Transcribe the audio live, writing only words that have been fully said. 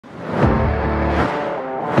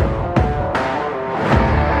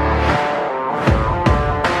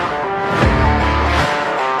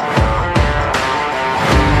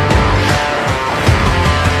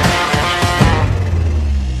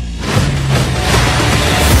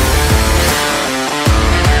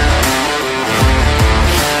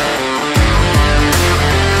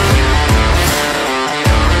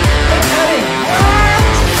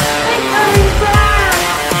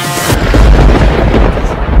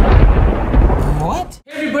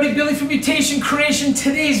Reputation creation.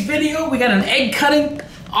 Today's video, we got an egg cutting.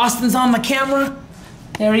 Austin's on the camera.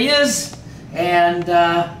 There he is. And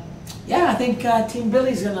yeah, I think Team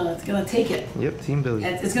Billy's gonna take it. Yep, Team Billy.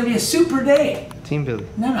 And it's gonna be a super day. Team Billy.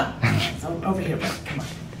 No. It's over here, buddy. Come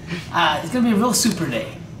on. It's gonna be a real super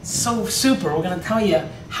day. So super. We're gonna tell you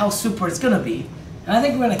how super it's gonna be. And I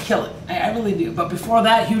think we're gonna kill it. I really do. But before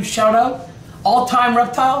that, huge shout out. All-time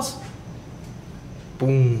reptiles.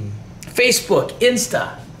 Boom. Facebook,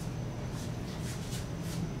 Insta.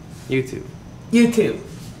 YouTube.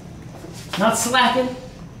 Not slacking.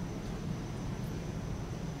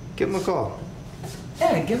 Give him a call.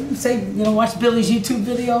 Yeah, give him, say, you know, watch Billy's YouTube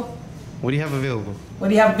video. What do you have available? What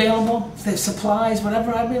do you have available? Say supplies,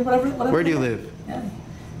 whatever, I mean, whatever. Where do you live? Yeah.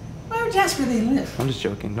 Why would you ask where they live? I'm just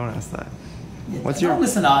joking, don't ask that. Yeah, don't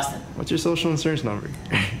listen to Austin. What's your social insurance number?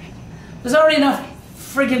 There's already enough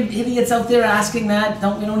friggin' idiots out there asking that.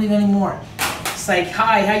 We don't need any more. It's like,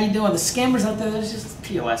 hi, how you doing? The scammers out there, there's just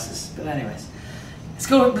POSs. But anyways,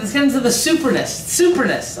 let's get into the superness.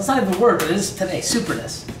 Superness. That's not even a word, but it is today.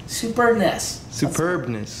 Superness. Superness.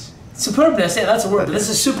 Superbness. Superbness, yeah, that's a word, but this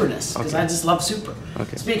is superness, because Okay. I just love super.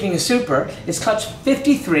 Okay. Speaking of super, it's clutch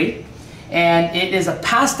 53, and it is a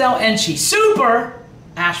pastel enchi super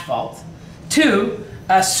asphalt to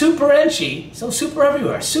a super enchi, so super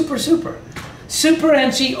everywhere, super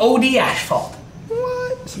enchi OD asphalt.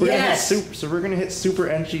 What? So we're gonna hit super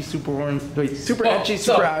enchi, super orange, super enchi,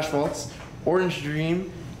 super asphalts, orange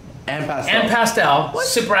dream, and pastel. And pastel,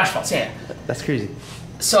 super asphalts, yeah. That's crazy.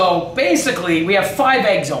 So basically, we have 5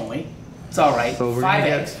 eggs only. It's all right. So we're 5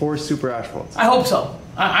 gonna eggs. get 4 super asphalts. I hope so.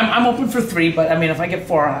 I'm open for 3, but I mean, if I get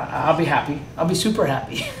 4, I'll be happy. I'll be super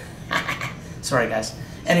happy. Sorry, guys.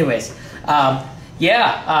 Anyways,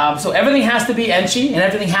 so everything has to be enchi and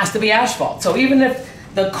everything has to be asphalt. So even if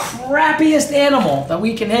the crappiest animal that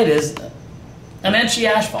we can hit is an enchi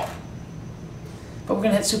asphalt, but we're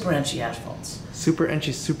gonna hit super enchi asphalts. Super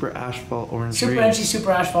enchi, super asphalt, orange Super dream. enchi, super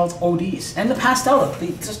asphalts, ODs, and the pastel.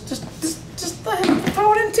 Just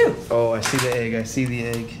throw it in too. Oh, I see the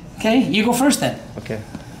egg. Okay, you go first then. Okay.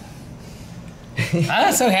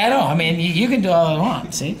 That's okay. I know. I mean, you can do all you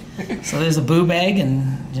want. See, so there's a boob egg,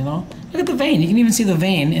 and you know, look at the vein. You can even see the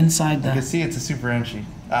vein inside the. You can see it's a super enchi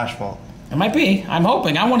asphalt. It might be. I'm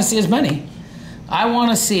hoping. I want to see as many. I want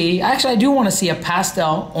to see. Actually, I do want to see a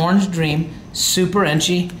pastel orange dream super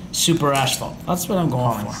enchi super asphalt. That's what I'm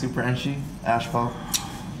going for. Super enchi asphalt.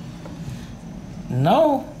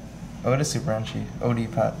 No. Oh, it is super enchi.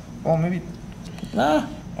 OD pat. Well, maybe. Nah.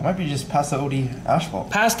 It might be just pastel OD asphalt.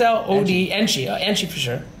 Pastel OD enchi. Enchi for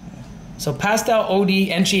sure. So pastel OD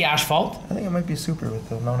enchi asphalt. I think it might be super with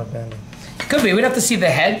the amount of banding. Could be. We'd have to see the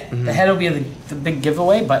head. Mm-hmm. The head will be the big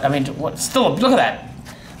giveaway. But I mean, still, look at that.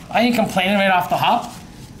 I ain't complaining right off the hop.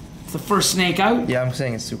 It's the first snake out. Yeah, I'm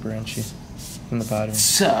saying it's super enchi from the pattern.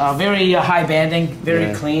 It's very high banding,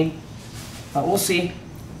 very clean. But we'll see.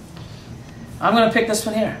 I'm gonna pick this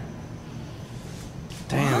one here.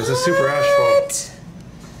 Damn, it's a super asphalt.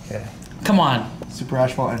 Okay. Come on. Super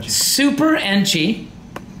asphalt enchi. Super enchi.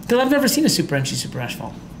 Because I've never seen a super enchi super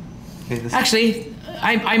asphalt. Okay, actually,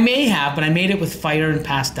 I may have, but I made it with fire and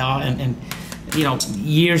pastel and you know,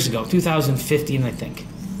 years ago, 2015, I think.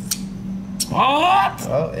 What?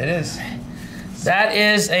 Well, it is. That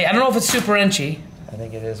is a, I don't know if it's super enchi. I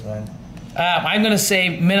think it is, man. I'm gonna say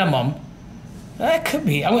minimum. That could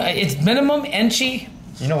be. It's minimum enchi.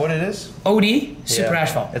 You know what it is? OD super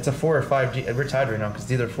asphalt. It's a 4 or 5 G. We're tied right now because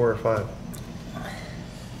it's either 4 or 5.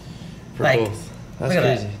 For like, both. That's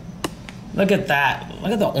crazy. Look at that.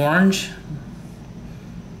 Look at the orange.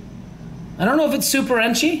 I don't know if it's super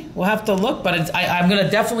enchi. We'll have to look, but I'm gonna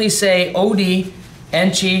definitely say OD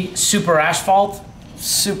enchi super asphalt.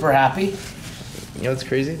 Super happy. You know what's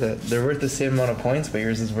crazy? That they're worth the same amount of points, but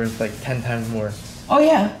yours is worth like 10 times more. Oh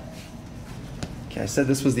yeah. Okay, I said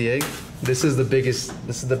this was the egg. This is the biggest.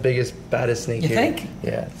 This is the biggest, baddest snake. You here. think?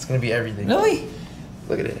 Yeah, it's gonna be everything. Really?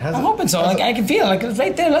 Look at it. I'm hoping so. Like I can feel it. Like it's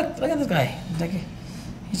right there. Look at this guy. Like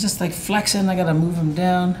he's just like flexing. I gotta move him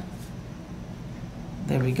down.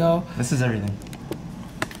 There we go. This is everything.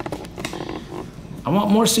 I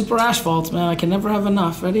want more super asphalts, man. I can never have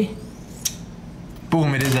enough. Ready?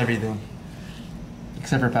 Boom! It is everything.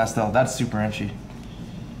 Except for pastel. That's super enchi.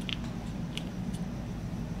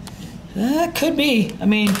 That could be. I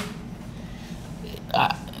mean,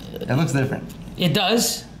 it looks different. It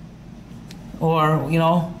does. Or, you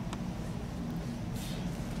know,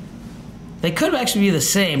 they could actually be the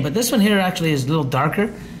same, but this one here actually is a little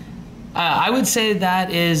darker. I would say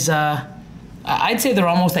that is, I'd say they're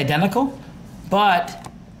almost identical, but...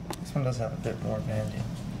 This one does have a bit more banding.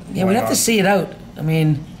 Yeah, we'd have to see it out. I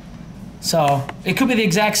mean, So it could be the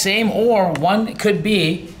exact same, or one could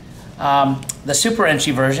be the Super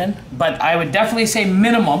Enchi version. But I would definitely say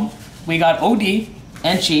minimum, we got OD,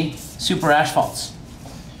 Enchi, Super Asphalts.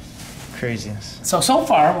 Craziness. So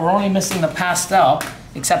far, we're only missing the pastel,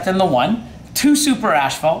 except in the one. 2 Super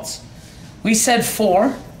Asphalts. We said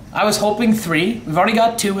 4. I was hoping 3. We've already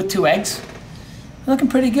got 2 with 2 eggs. Looking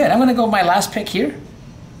pretty good. I'm gonna go with my last pick here.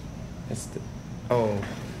 Oh.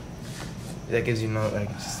 That gives you no,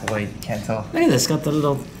 like, just the light, you can't tell. Look at this, got the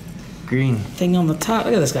little Green. thing on the top.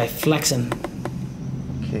 Look at this guy flexing.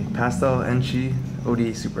 Okay, pastel, Enchi,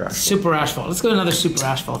 OD, Super Asphalt. Super Asphalt. Let's go another Super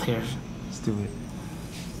Asphalt here. Let's do it.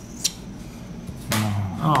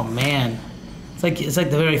 Oh man, it's like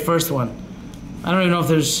the very first one. I don't even know if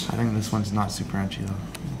there's. I think this one's not Super Enchi though.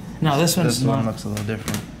 No, this one's This not. one looks a little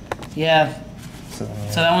different. Yeah. So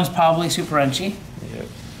that one's probably Super Enchi. Yep.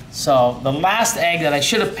 So the last egg that I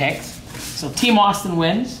should have picked. So Team Austin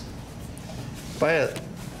wins. By a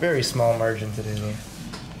very small margin today though.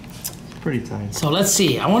 Pretty tight. So let's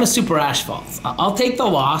see. I want a Super Asphalt. I'll take the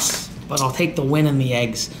loss, but I'll take the win in the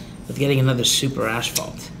eggs with getting another Super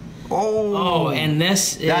Asphalt. Oh, and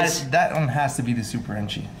this is... That one has to be the Super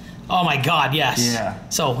Enchi. Oh my God, yes. Yeah.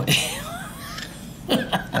 So...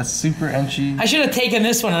 That's Super Enchi. I should have taken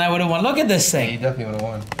this one and I would have won. Look at this Yeah, thing. you definitely would have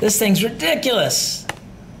won. This thing's ridiculous.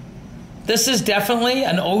 This is definitely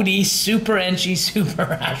an OD Super Enchi Super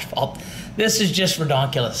Asphalt. This is just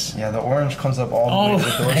redonkulous. Yeah, the orange comes up all the way to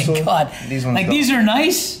the dorsal. Oh my God! These ones like don't. these are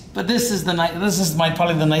nice, but this is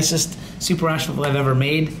probably the nicest Super Asphalt I've ever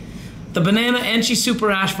made. The banana Enchi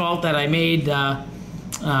Super Asphalt that I made, you know,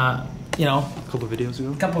 A couple videos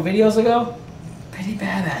ago, pretty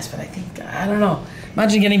badass. But I don't know.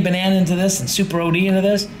 Imagine getting banana into this and Super OD into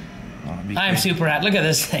this. I'm super happy. Look at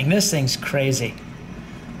this thing. This thing's crazy.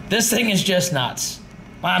 This thing is just nuts.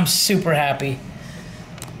 I'm super happy.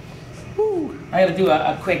 Woo. I gotta do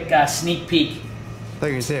a quick sneak peek. I thought you were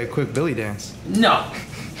gonna say a quick Billy dance. No.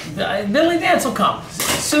 Billy Dance will come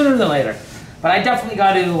sooner than later. But I definitely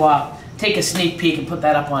got to take a sneak peek and put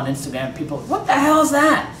that up on Instagram. People, what the hell is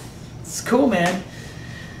that? It's cool, man.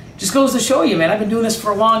 Just goes to show you, man. I've been doing this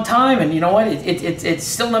for a long time, and you know what? It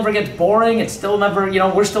still never gets boring. It's still never, you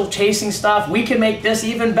know, we're still chasing stuff. We can make this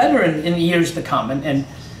even better in years to come. And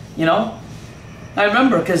you know, I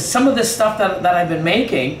remember because some of this stuff that I've been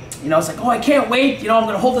making, you know, it's like, oh, I can't wait. You know, I'm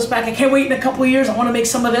going to hold this back. I can't wait in a couple of years. I want to make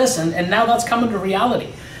some of this, and now that's coming to reality.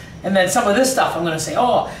 And then some of this stuff, I'm going to say,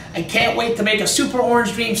 oh, I can't wait to make a Super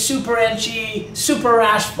Orange Dream, Super Enchi, Super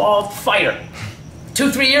Asphalt fighter.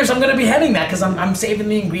 2-3 years, I'm going to be heading that because I'm saving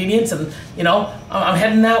the ingredients, and you know, I'm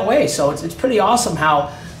heading that way. So it's pretty awesome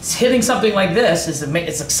how hitting something like this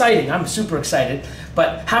it's exciting. I'm super excited.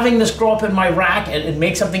 But having this grow up in my rack and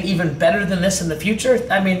make something even better than this in the future,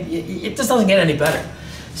 I mean, it just doesn't get any better.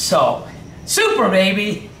 So, super,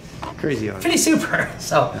 baby. Crazy odds. Pretty super.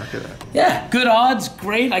 So, yeah, good odds,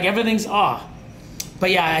 great, like everything's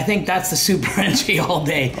But yeah, I think that's the Super Enchi all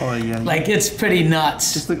day. Oh yeah. Like it's pretty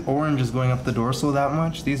nuts. Just like orange is going up the dorsal that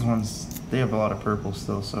much. These ones, they have a lot of purple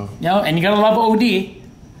still, so. You know, and you gotta love OD.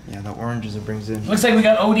 Yeah, the oranges it brings in. Looks like we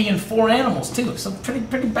got OD in 4 animals too, so pretty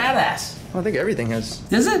badass. Well, I think everything has.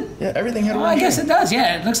 Does it? Yeah, everything had Oh, orange. I guess it does.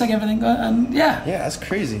 Yeah, it looks like everything. Yeah. Yeah, that's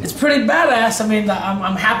crazy. It's pretty badass. I mean,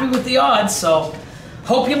 I'm happy with the odds. So,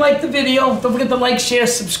 hope you liked the video. Don't forget to like, share,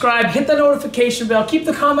 subscribe, hit the notification bell, keep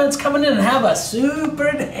the comments coming in, and have a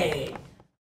super day.